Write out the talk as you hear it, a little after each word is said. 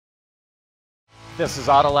This is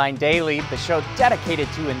Autoline Daily, the show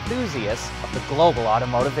dedicated to enthusiasts of the global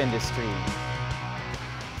automotive industry.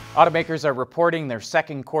 Automakers are reporting their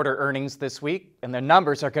second quarter earnings this week, and their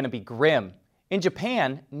numbers are going to be grim. In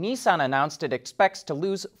Japan, Nissan announced it expects to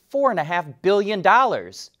lose $4.5 billion.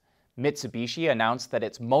 Mitsubishi announced that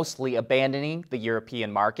it's mostly abandoning the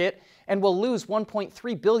European market and will lose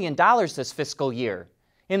 $1.3 billion this fiscal year.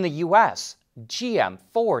 In the U.S., GM,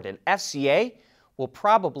 Ford, and FCA will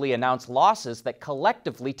probably announce losses that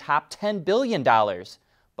collectively top $10 billion.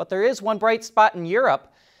 But there is one bright spot in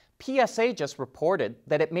Europe. PSA just reported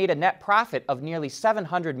that it made a net profit of nearly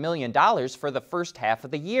 $700 million for the first half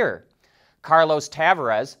of the year. Carlos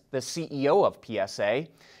Tavares, the CEO of PSA,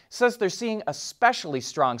 says they're seeing especially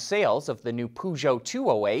strong sales of the new Peugeot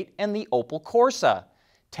 208 and the Opel Corsa.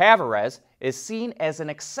 Tavares is seen as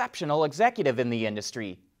an exceptional executive in the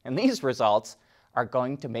industry, and these results are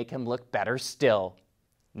going to make him look better still.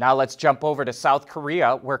 Now let's jump over to South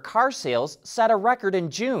Korea, where car sales set a record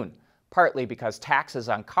in June, partly because taxes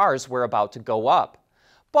on cars were about to go up.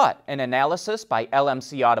 But an analysis by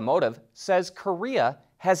LMC Automotive says Korea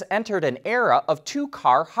has entered an era of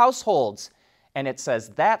two-car households, and it says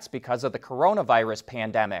that's because of the coronavirus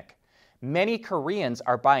pandemic. Many Koreans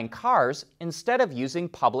are buying cars instead of using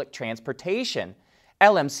public transportation.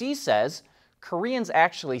 LMC says Koreans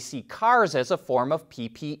actually see cars as a form of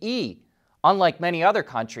PPE. Unlike many other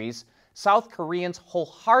countries, South Koreans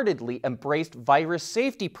wholeheartedly embraced virus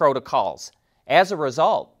safety protocols. As a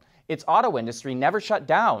result, its auto industry never shut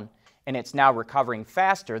down, and it's now recovering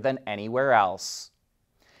faster than anywhere else.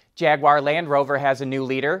 Jaguar Land Rover has a new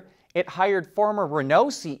leader. It hired former Renault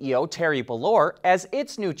CEO Thierry Bolloré as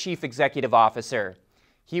its new chief executive officer.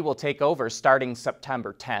 He will take over starting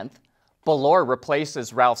September 10th. Bolloré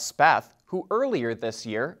replaces Ralph Speth, who earlier this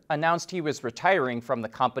year announced he was retiring from the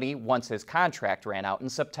company once his contract ran out in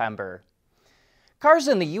September. Cars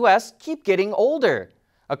in the U.S. keep getting older.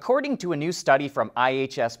 According to a new study from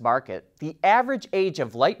IHS Markit, the average age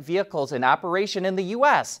of light vehicles in operation in the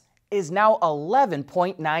U.S. is now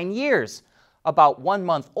 11.9 years, about 1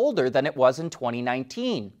 month older than it was in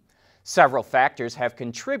 2019. Several factors have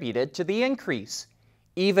contributed to the increase.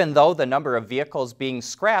 Even though the number of vehicles being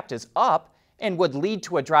scrapped is up and would lead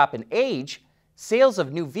to a drop in age, sales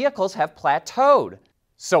of new vehicles have plateaued.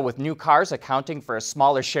 So with new cars accounting for a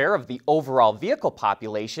smaller share of the overall vehicle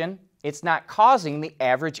population, it's not causing the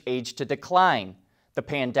average age to decline. The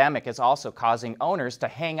pandemic is also causing owners to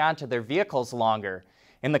hang on to their vehicles longer.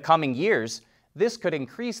 In the coming years, this could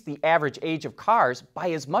increase the average age of cars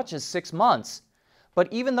by as much as 6 months.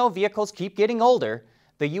 But even though vehicles keep getting older,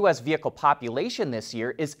 the U.S. vehicle population this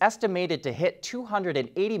year is estimated to hit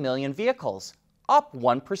 280 million vehicles, up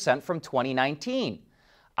 1% from 2019.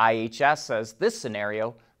 IHS says this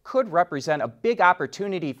scenario could represent a big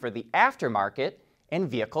opportunity for the aftermarket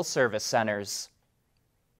and vehicle service centers.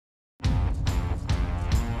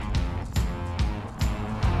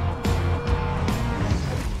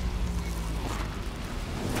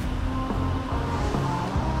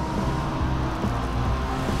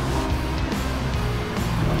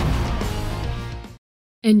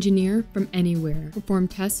 Engineer from anywhere. Perform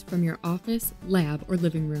tests from your office, lab, or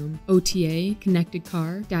living room. OTA, connected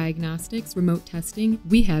car, diagnostics, remote testing,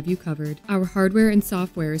 we have you covered. Our hardware and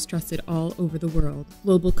software is trusted all over the world.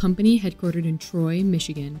 Global company headquartered in Troy,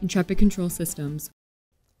 Michigan. Intrepid Control Systems.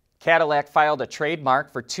 Cadillac filed a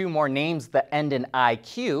trademark for 2 more names that end in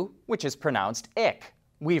IQ, which is pronounced ick.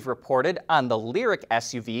 We've reported on the Lyriq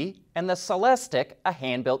SUV and the Celestiq, a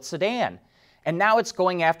hand-built sedan. And now it's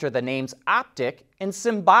going after the names Optic and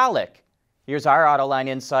Symbolic. Here's our Autoline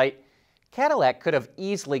insight. Cadillac could have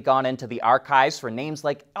easily gone into the archives for names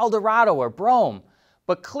like Eldorado or Brougham,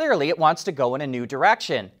 but clearly it wants to go in a new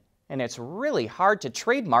direction. And it's really hard to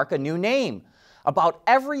trademark a new name. About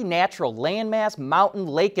every natural landmass, mountain,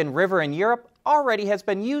 lake, and river in Europe already has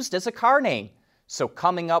been used as a car name. So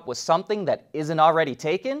coming up with something that isn't already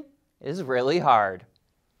taken is really hard.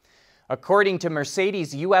 According to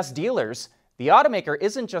Mercedes U.S. dealers, the automaker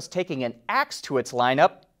isn't just taking an axe to its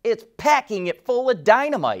lineup, it's packing it full of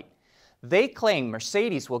dynamite. They claim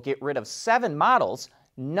Mercedes will get rid of 7 models,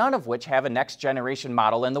 none of which have a next-generation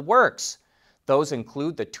model in the works. Those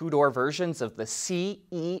include the 2-door versions of the C,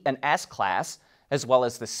 E, and S class, as well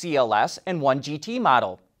as the CLS and 1 GT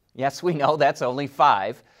model. Yes, we know that's only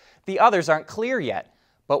 5. The others aren't clear yet,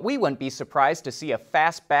 but we wouldn't be surprised to see a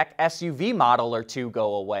fastback SUV model or 2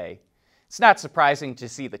 go away. It's not surprising to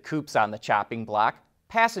see the coupes on the chopping block.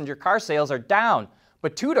 Passenger car sales are down,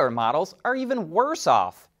 but 2-door models are even worse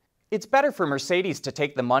off. It's better for Mercedes to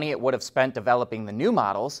take the money it would have spent developing the new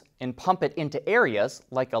models and pump it into areas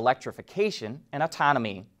like electrification and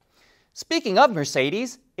autonomy. Speaking of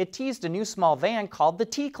Mercedes, it teased a new small van called the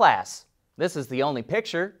T-Class. This is the only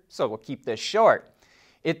picture, so we'll keep this short.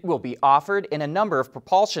 It will be offered in a number of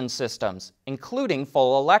propulsion systems, including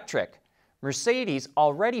full electric. Mercedes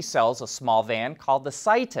already sells a small van called the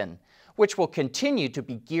Citan, which will continue to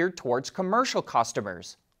be geared towards commercial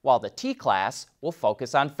customers, while the T-Class will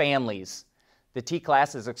focus on families. The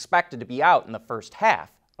T-Class is expected to be out in the first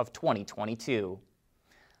half of 2022.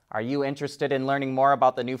 Are you interested in learning more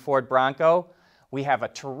about the new Ford Bronco? We have a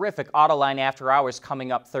terrific Autoline After Hours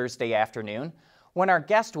coming up Thursday afternoon, when our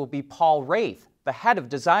guest will be Paul Wraith, the head of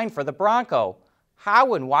design for the Bronco.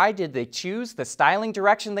 How and why did they choose the styling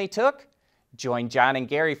direction they took? Join John and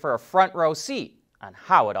Gary for a front row seat on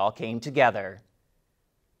how it all came together.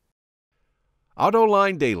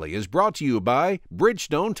 Autoline Daily is brought to you by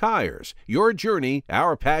Bridgestone Tires, your journey,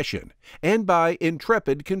 our passion, and by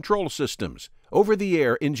Intrepid Control Systems,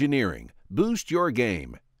 over-the-air engineering. Boost your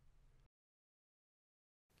game.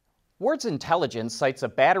 Wards Intelligence cites a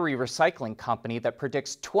battery recycling company that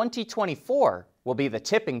predicts 2024 will be the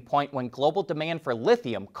tipping point when global demand for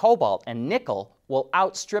lithium, cobalt, and nickel will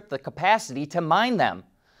outstrip the capacity to mine them.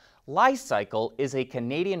 Li-Cycle is a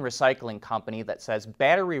Canadian recycling company that says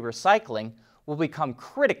battery recycling will become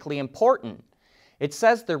critically important. It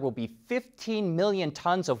says there will be 15 million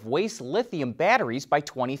tons of waste lithium batteries by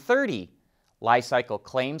 2030. Li-Cycle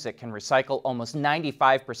claims it can recycle almost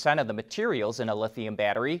 95% of the materials in a lithium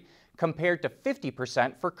battery, compared to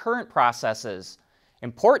 50% for current processes.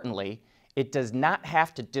 Importantly, it does not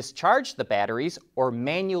have to discharge the batteries or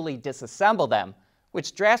manually disassemble them,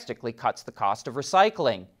 which drastically cuts the cost of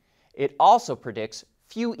recycling. It also predicts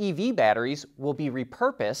few EV batteries will be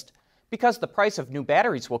repurposed because the price of new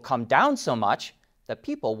batteries will come down so much that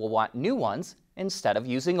people will want new ones instead of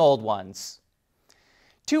using old ones.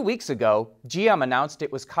 2 weeks ago, GM announced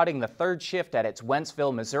it was cutting the third shift at its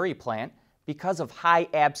Wentzville, Missouri plant because of high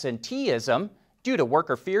absenteeism due to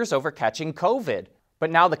worker fears over catching COVID. But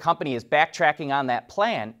now the company is backtracking on that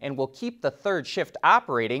plan and will keep the third shift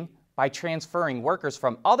operating by transferring workers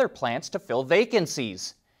from other plants to fill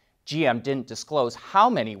vacancies. GM didn't disclose how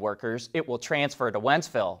many workers it will transfer to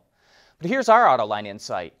Wentzville. But here's our Autoline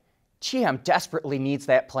insight. GM desperately needs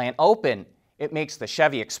that plant open. It makes the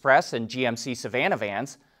Chevy Express and GMC Savannah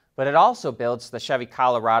vans, but it also builds the Chevy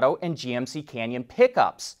Colorado and GMC Canyon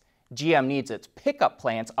pickups. GM needs its pickup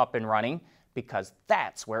plants up and running because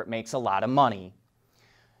that's where it makes a lot of money.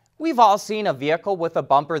 We've all seen a vehicle with a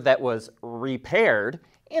bumper that was repaired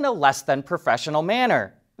in a less than professional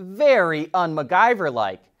manner. Very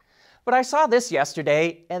un-MacGyver-like. But I saw this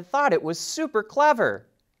yesterday and thought it was super clever.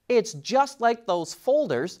 It's just like those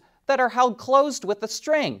folders that are held closed with a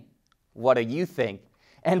string. What do you think?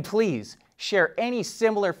 And please, share any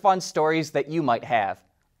similar fun stories that you might have.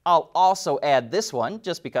 I'll also add this one,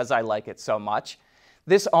 just because I like it so much.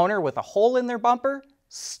 This owner with a hole in their bumper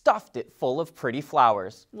stuffed it full of pretty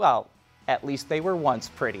flowers. Well, at least they were once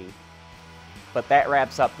pretty. But that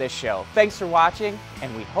wraps up this show. Thanks for watching,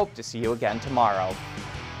 and we hope to see you again tomorrow.